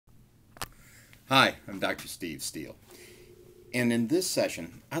Hi, I'm Dr. Steve Steele, and in this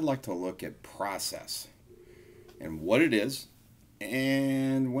session, I'd like to look at process and what it is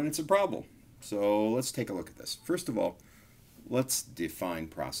and when it's a problem. So let's take a look at this. First of all, let's define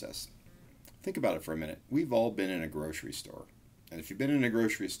process. Think about it for a minute. We've all been in a grocery store, and if you've been in a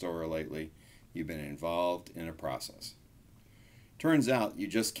grocery store lately, you've been involved in a process. Turns out you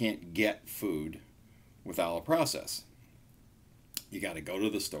just can't get food without a process. You got to go to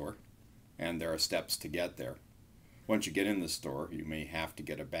the store, and there are steps to get there. Once you get in the store, you may have to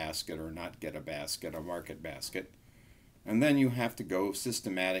get a basket or not get a basket, a market basket. And then you have to go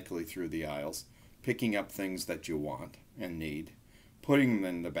systematically through the aisles, picking up things that you want and need, putting them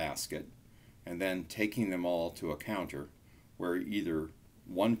in the basket, and then taking them all to a counter where either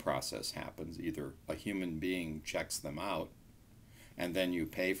one process happens, either a human being checks them out, and then you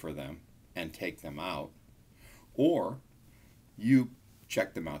pay for them and take them out, or you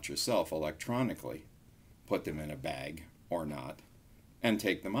check them out yourself electronically, put them in a bag or not, and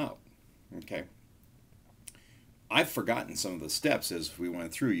take them out. Okay. I've forgotten some of the steps as we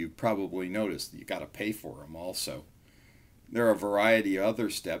went through. You've probably noticed that you got to pay for them also. There are a variety of other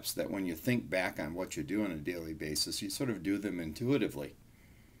steps that when you think back on what you do on a daily basis, you sort of do them intuitively.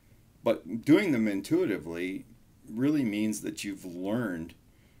 But doing them intuitively really means that you've learned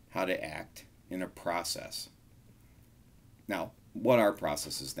how to act in a process. Now, what are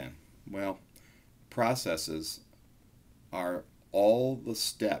processes then? Well, processes are all the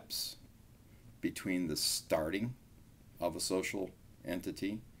steps between the starting of a social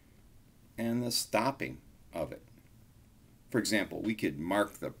entity and the stopping of it. For example, we could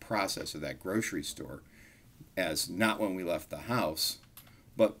mark the process of that grocery store as not when we left the house,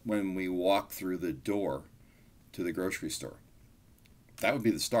 but when we walk through the door to the grocery store. That would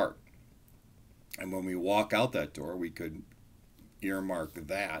be the start. And when we walk out that door, we could earmark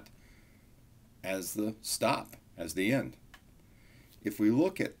that as the stop, as the end. If we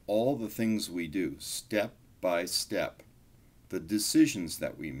look at all the things we do, step by step, the decisions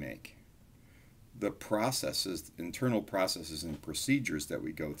that we make, the processes, internal processes and procedures that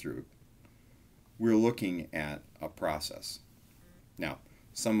we go through, we're looking at a process. Now,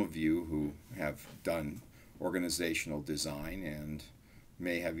 some of you who have done organizational design and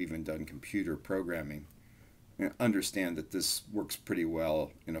may have even done computer programming understand that this works pretty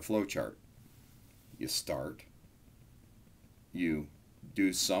well in a flowchart. You start, you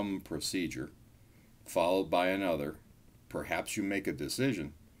do some procedure, followed by another, perhaps you make a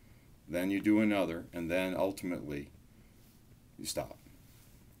decision, then you do another, and then ultimately you stop.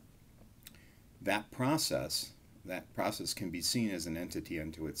 That process can be seen as an entity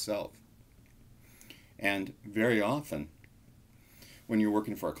unto itself. And very often, when you're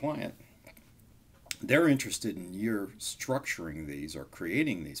working for a client, they're interested in your structuring these or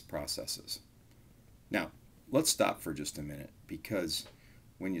creating these processes. Now, let's stop for just a minute, because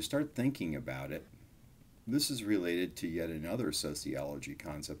when you start thinking about it, this is related to yet another sociology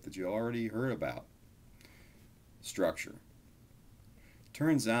concept that you already heard about: structure.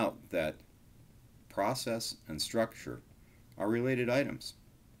 Turns out that process and structure are related items.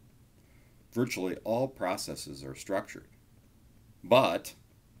 Virtually all processes are structured, but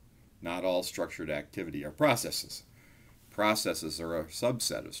not all structured activity are processes. Processes are a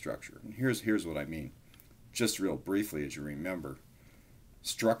subset of structure. And here's what I mean. Just real briefly, as you remember,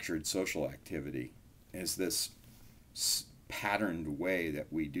 structured social activity is this patterned way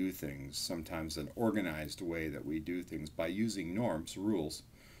that we do things, sometimes an organized way that we do things by using norms, rules,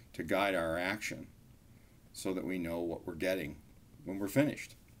 to guide our action so that we know what we're getting when we're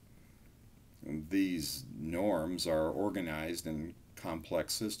finished. And these norms are organized in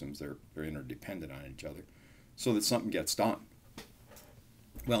complex systems. They're interdependent on each other so that something gets done.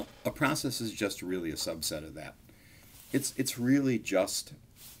 Well, a process is just really a subset of that. It's really just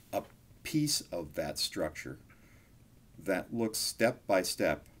a piece of that structure that looks step by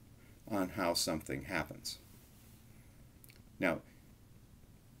step on how something happens. Now,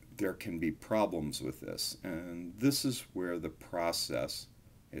 there can be problems with this, and this is where the process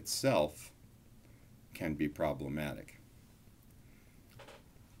itself can be problematic.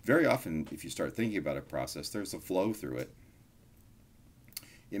 Very often, if you start thinking about a process, there's a flow through it.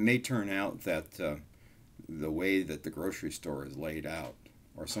 It may turn out that the way that the grocery store is laid out,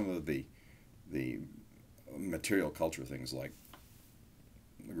 or some of the material culture things like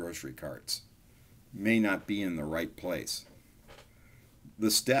the grocery carts, may not be in the right place. The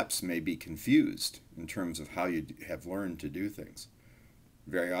steps may be confused in terms of how you have learned to do things.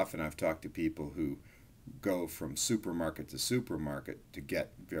 Very often I've talked to people who go from supermarket to supermarket to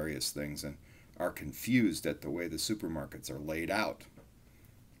get various things and are confused at the way the supermarkets are laid out.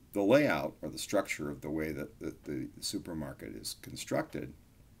 the layout or the structure of the way that the supermarket is constructed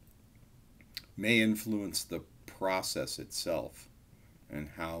may influence the process itself and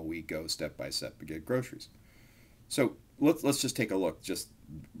how we go step by step to get groceries. So let's just take a look, just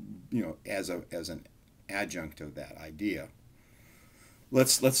as an adjunct of that idea.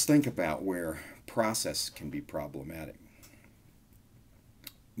 Let's think about where process can be problematic.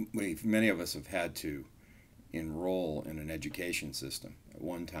 Many of us have had to enroll in an education system at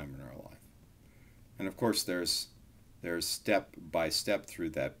one time in our life. And of course there's step by step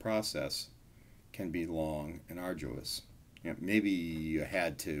through that process can be long and arduous. Maybe you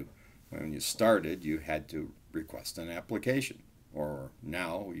had to, when you started, you had to request an application, or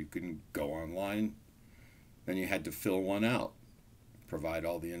now you can go online, then you had to fill one out, provide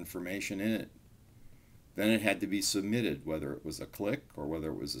all the information in it. Then it had to be submitted, whether it was a click or whether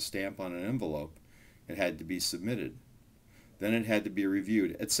it was a stamp on an envelope. It had to be submitted. Then it had to be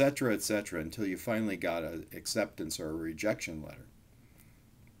reviewed, etc., etc., until you finally got an acceptance or a rejection letter.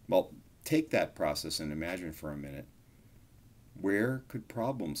 Well, take that process and imagine for a minute, where could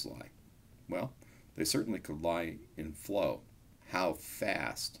problems lie? Well, they certainly could lie in flow. How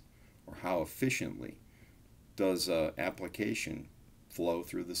fast or how efficiently does an application flow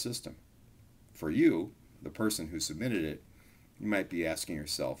through the system? For you, the person who submitted it, you might be asking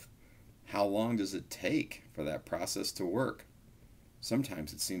yourself, how long does it take for that process to work?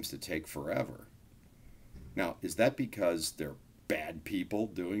 Sometimes it seems to take forever. Now, is that because they're bad people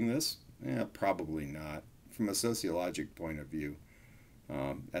doing this? Probably not. From a sociologic point of view,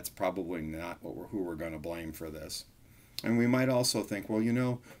 that's probably not who we're going to blame for this. And we might also think,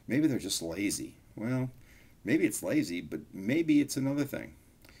 well, maybe they're just lazy. Well, maybe it's lazy, but maybe it's another thing.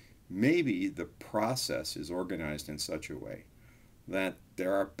 Maybe the process is organized in such a way that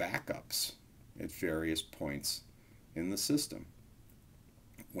there are backups at various points in the system.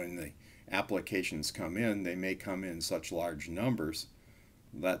 When the applications come in, they may come in such large numbers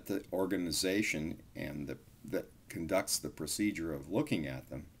that the organization and that conducts the procedure of looking at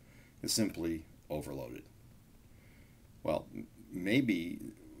them is simply overloaded. Well, maybe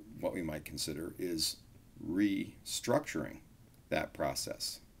what we might consider is restructuring that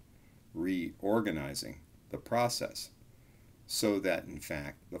process, reorganizing the process so that, in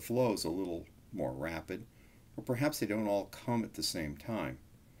fact, the flow is a little more rapid, or perhaps they don't all come at the same time,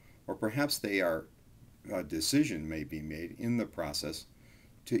 or perhaps a decision may be made in the process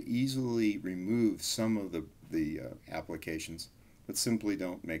to easily remove some of the applications that simply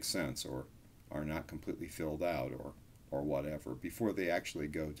don't make sense or are not completely filled out or whatever before they actually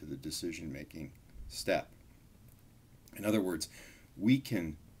go to the decision-making step. In other words, we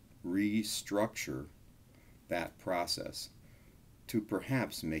can restructure that process to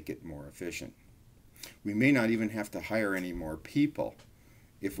perhaps make it more efficient. We may not even have to hire any more people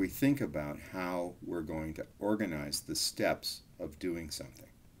if we think about how we're going to organize the steps of doing something.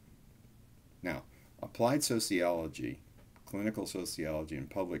 Now, applied sociology, clinical sociology, and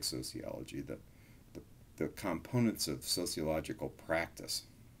public sociology, the components of sociological practice,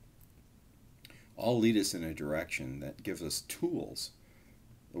 all lead us in a direction that gives us tools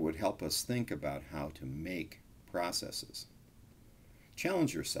that would help us think about how to make processes.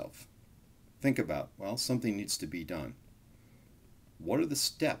 Challenge yourself. Think about, well, something needs to be done. What are the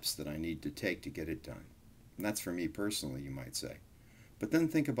steps that I need to take to get it done? And that's for me personally, you might say. But then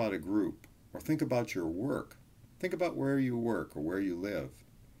think about a group, or think about your work. Think about where you work or where you live.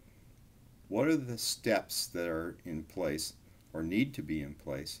 What are the steps that are in place or need to be in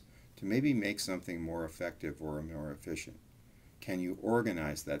place to maybe make something more effective or more efficient? Can you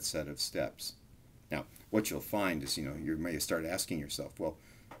organize that set of steps? Now, what you'll find is, you may start asking yourself, well,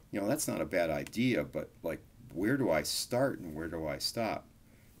 that's not a bad idea, but where do I start and where do I stop?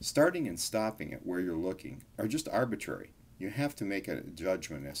 Starting and stopping at where you're looking are just arbitrary. You have to make a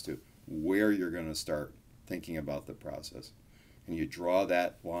judgment as to where you're going to start thinking about the process. And you draw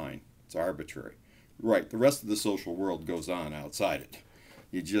that line. It's arbitrary. Right, the rest of the social world goes on outside it.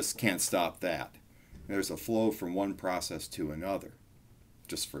 You just can't stop that. There's a flow from one process to another.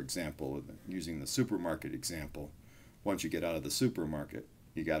 Just for example, using the supermarket example, once you get out of the supermarket,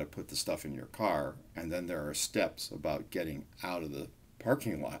 you got to put the stuff in your car, and then there are steps about getting out of the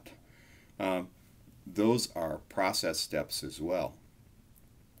parking lot. Those are process steps as well.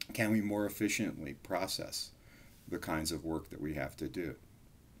 Can we more efficiently process the kinds of work that we have to do?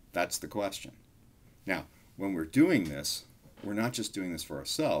 That's the question. Now, when we're doing this, we're not just doing this for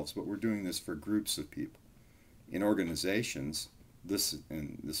ourselves, but we're doing this for groups of people. In organizations, this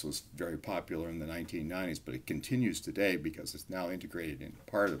was very popular in the 1990s, but it continues today because it's now integrated in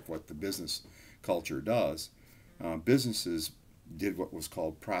part of what the business culture does. Businesses did what was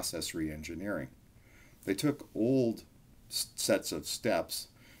called process reengineering. They took old sets of steps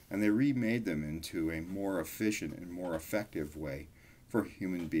and they remade them into a more efficient and more effective way for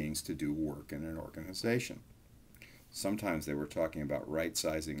human beings to do work in an organization. Sometimes they were talking about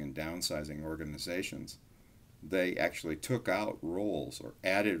right-sizing and downsizing organizations. They actually took out roles or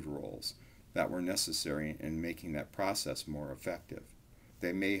added roles that were necessary in making that process more effective.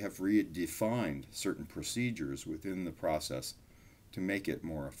 They may have redefined certain procedures within the process to make it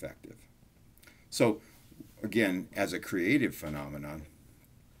more effective. So, again, as a creative phenomenon,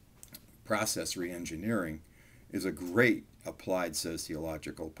 process reengineering is a great applied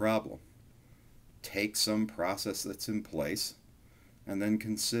sociological problem. Take some process that's in place and then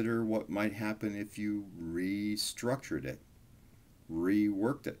consider what might happen if you restructured it,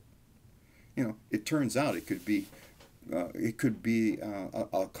 reworked it. It turns out it could be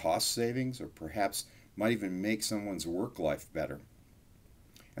a cost savings, or perhaps might even make someone's work life better.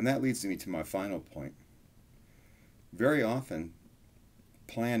 And that leads me to my final point. Very often,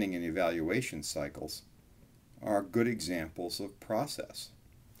 planning and evaluation cycles are good examples of process.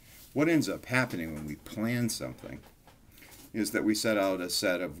 What ends up happening when we plan something is that we set out a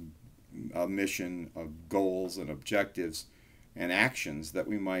set of a mission, of goals and objectives and actions that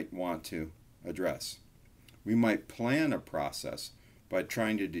we might want to address. We might plan a process by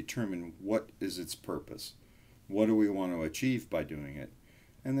trying to determine what is its purpose, what do we want to achieve by doing it,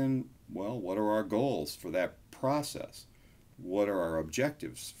 and then, well, what are our goals for that process? What are our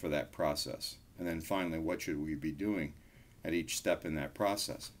objectives for that process? And then finally, what should we be doing at each step in that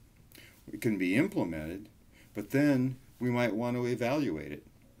process? It can be implemented, but then we might want to evaluate it.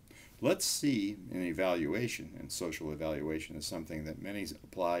 Let's see an evaluation, and social evaluation is something that many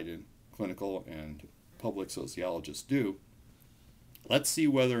applied and clinical and public sociologists do. Let's see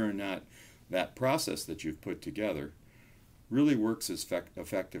whether or not that process that you've put together really works as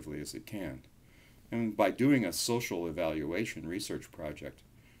effectively as it can. And by doing a social evaluation research project,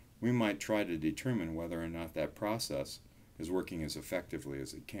 we might try to determine whether or not that process is working as effectively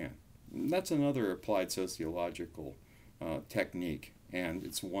as it can. And that's another applied sociological technique, and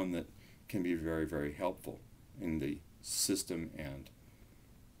it's one that can be very, very helpful in the system and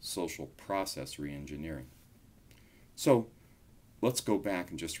social process reengineering. So let's go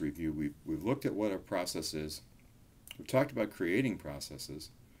back and just review. We've looked at what a process is. We've talked about creating processes.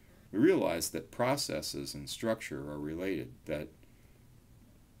 We realized that processes and structure are related, that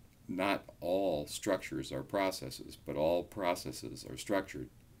not all structures are processes, but all processes are structured.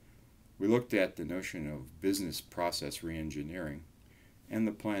 We looked at the notion of business process reengineering and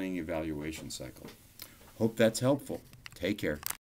the planning evaluation cycle. Hope that's helpful. Take care.